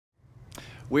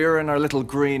We're in our little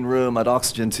green room at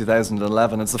Oxegen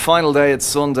 2011. It's the final day, it's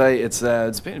Sunday, it's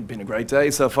been a great day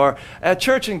so far.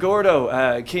 Church and Gordo,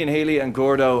 Cian Healy and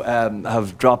Gordo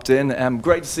have dropped in.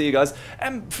 Great to see you guys.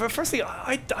 Firstly,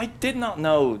 I did not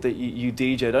know that you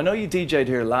DJ'd. I know you DJ'd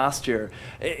here last year.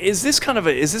 Is this kind of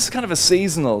a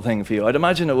seasonal thing for you? I'd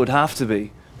imagine it would have to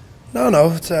be. No,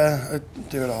 it's, I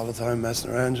do it all the time,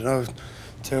 messing around, you know.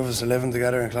 Two of us are living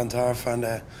together in Clontarf, and we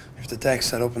have the deck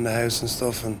set up in the house and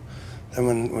stuff, and then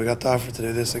when we got the offer to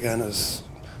do this again, it was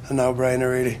a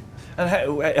no-brainer, really. And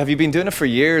have you been doing it for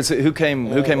years? Who came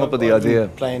up with the idea? I've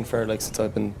been playing for since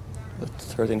I've been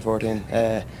 13, 14.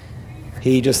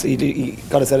 He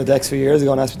got a set of decks a few years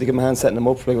ago and asked me to give him a hand setting them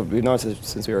up. We've known it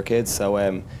since we were kids,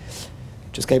 so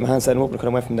just gave him a hand setting them up, and kind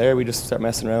of went from there. We just started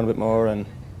messing around a bit more, and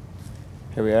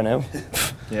here we are now.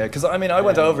 Yeah, because I mean, I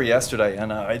went over yesterday,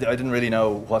 and I didn't really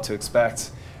know what to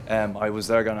expect. I was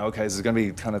there going, okay, is it going to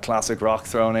be kind of classic rock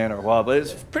thrown in or what? But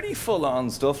it's pretty full-on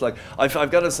stuff. Like,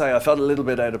 I've got to say, I felt a little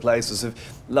bit out of place. As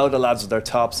if a load of lads with their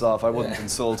tops off. I wouldn't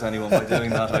insult anyone by doing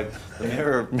that.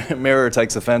 The mirror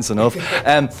takes offence enough.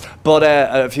 But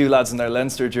a few lads in their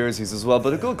Leinster jerseys as well.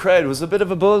 But a good crowd. It was a bit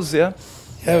of a buzz, yeah?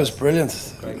 Yeah, it was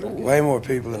brilliant. Way more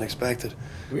people than expected.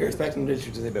 We were expecting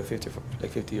literally to say about 50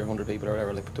 or 100 people or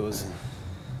whatever. Like, there was,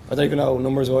 I don't even know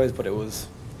numbers-wise, but it was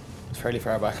fairly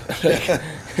far back.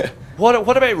 What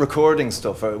about recording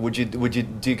stuff?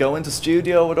 Do you go into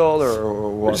studio at all,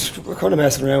 or what? We're kind of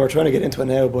messing around. We're trying to get into it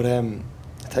now, but it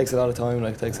takes a lot of time.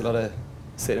 Like, it takes a lot of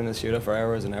sitting in the studio for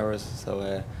hours and hours.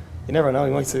 So you never know.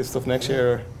 You might see stuff next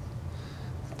year. Or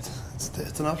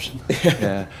it's an option.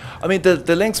 Yeah, I mean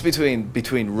the links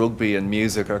between rugby and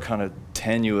music are kind of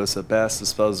tenuous at best, I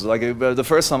suppose. Like the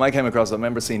first time I came across it, I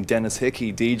remember seeing Dennis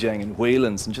Hickey DJing in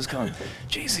Whelan's and just going,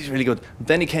 "Geez, he's really good."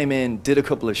 Then he came in, did a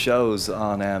couple of shows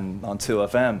on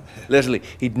 2FM. Literally,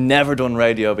 he'd never done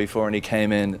radio before, and he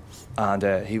came in,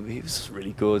 and he was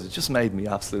really good. It just made me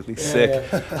absolutely sick.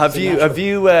 Yeah. Have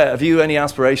you any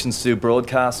aspirations to do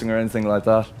broadcasting or anything like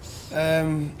that?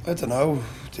 I don't know.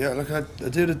 Yeah, look, I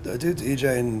do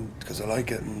DJing because I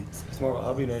like it, and it's more of a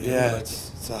hobby now. Yeah,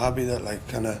 it's a hobby that like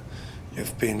kind of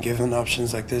you've been given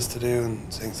options like this to do,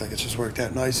 and things like it's just worked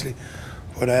out nicely.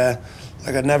 But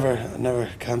like I'd never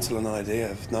cancel an idea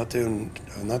of not doing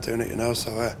it, you know.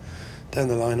 So down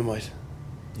the line I might.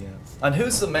 Yeah. And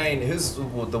who's the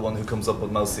one who comes up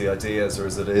with most of the ideas, or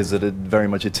is it a very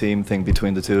much a team thing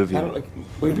between the two of you?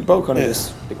 We both kind of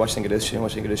just like, what you think of this shit,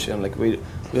 what you think of this shit, and like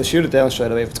we'll shoot it down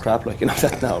straight away if it's crap, like, you know.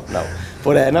 That no.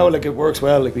 But no, like, it works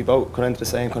well. Like, we both kind of into the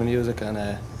same kind of music,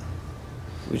 and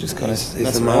we just kind of.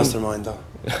 He's the mastermind, though.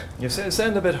 You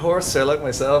sound a bit hoarse there, like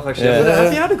myself, actually. Yeah.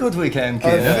 Have you had a good weekend,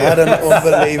 Cian? I've had an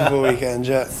unbelievable weekend,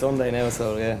 yeah. Sunday now,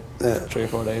 so yeah. 3 or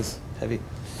 4 days, heavy.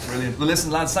 Brilliant. Well,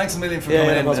 listen, lads, thanks a million for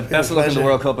coming in. Best of luck in the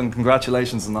World Cup, and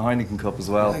congratulations on the Heineken Cup as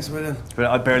well. Thanks a million.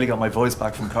 I barely got my voice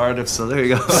back from Cardiff, so there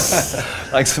you go.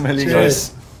 Thanks a million, Cheers.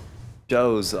 guys.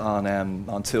 Shows on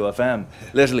 2FM.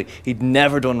 Literally, he'd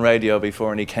never done radio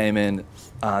before, and he came in,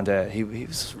 and he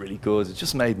was really good. It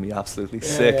just made me absolutely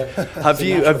sick. Yeah. Have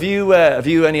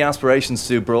you any aspirations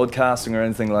to do broadcasting or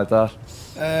anything like that?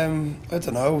 I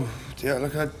don't know. Yeah,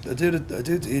 look, I do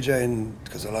DJing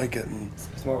because I like it, and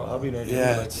it's more of a hobby now.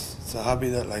 Yeah, it's a hobby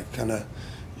that like kind of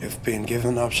you've been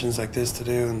given options like this to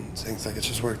do, and things like it's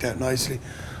just worked out nicely.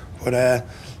 But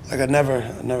like I'd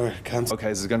never cancel. Okay, so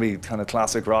it's going to be kind of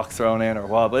classic rock thrown in or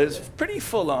what? But it's pretty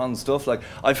full-on stuff. Like,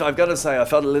 I've got to say, I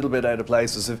felt a little bit out of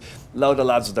place. As if a load of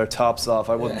lads with their tops off.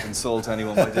 I wouldn't insult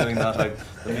anyone by doing that.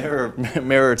 The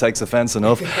mirror takes offence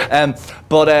enough.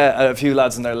 But a few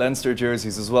lads in their Leinster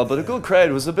jerseys as well. But a good crowd.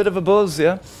 It was a bit of a buzz,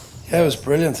 yeah? Yeah, it was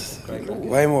brilliant.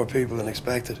 Way more people than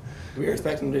expected. We were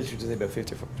expecting literally to say about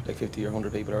 50 or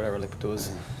 100 people or whatever. Like, there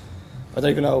was, I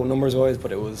don't even know numbers-wise,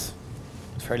 but it was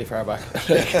fairly far back.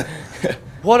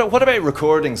 What about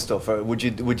recording stuff?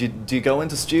 Do you go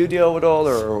into studio at all,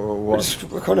 or what?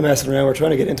 We're kind of messing around. We're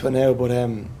trying to get into it now, but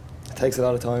it takes a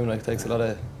lot of time. Like, it takes a lot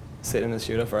of sitting in the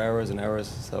studio for hours and hours.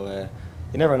 So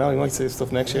you never know. You might see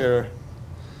stuff next year. Or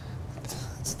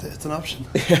it's an option.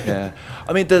 Yeah,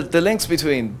 I mean the links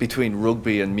between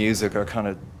rugby and music are kind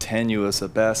of tenuous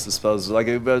at best, I suppose. Like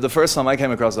the first time I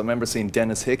came across it, I remember seeing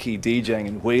Dennis Hickey DJing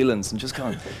in Whelan's and just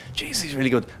going, "Geez, he's really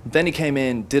good." Then he came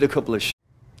in, did a couple of shows.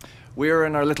 We're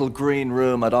in our little green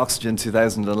room at Oxegen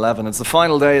 2011. It's the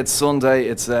final day, it's Sunday,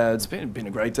 it's been a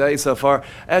great day so far.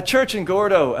 Church and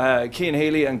Gordo, Cian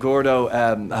Healy and Gordo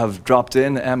have dropped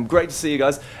in. Great to see you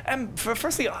guys.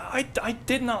 Firstly, I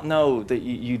did not know that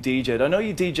you DJ'd. I know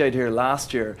you DJ'd here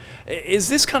last year. Is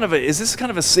this kind of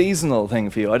a seasonal thing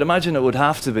for you? I'd imagine it would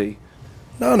have to be.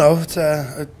 No, it's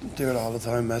I do it all the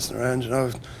time, messing around, you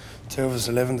know. two of us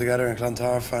are living together in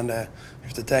Clontarf, and we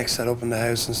have the deck set up in the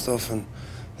house and stuff. And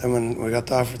then when we got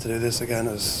the offer to do this again,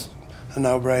 it was a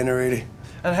no-brainer, really.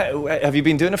 And have you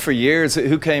been doing it for years?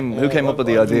 Who came up with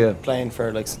the idea? I've been playing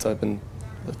for like since I've been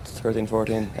 13,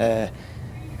 14.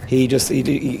 He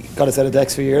got a set of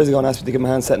decks a few years ago and asked me to give him a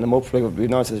hand setting them up. Like, we've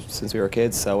known it since we were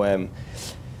kids, so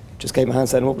just gave him a hand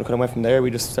setting them up and kind of went from there. We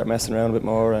just started messing around a bit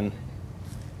more, and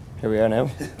here we are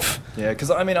now. Yeah,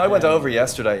 because I mean, I went over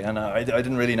yesterday and I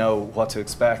didn't really know what to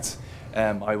expect.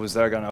 I was there going,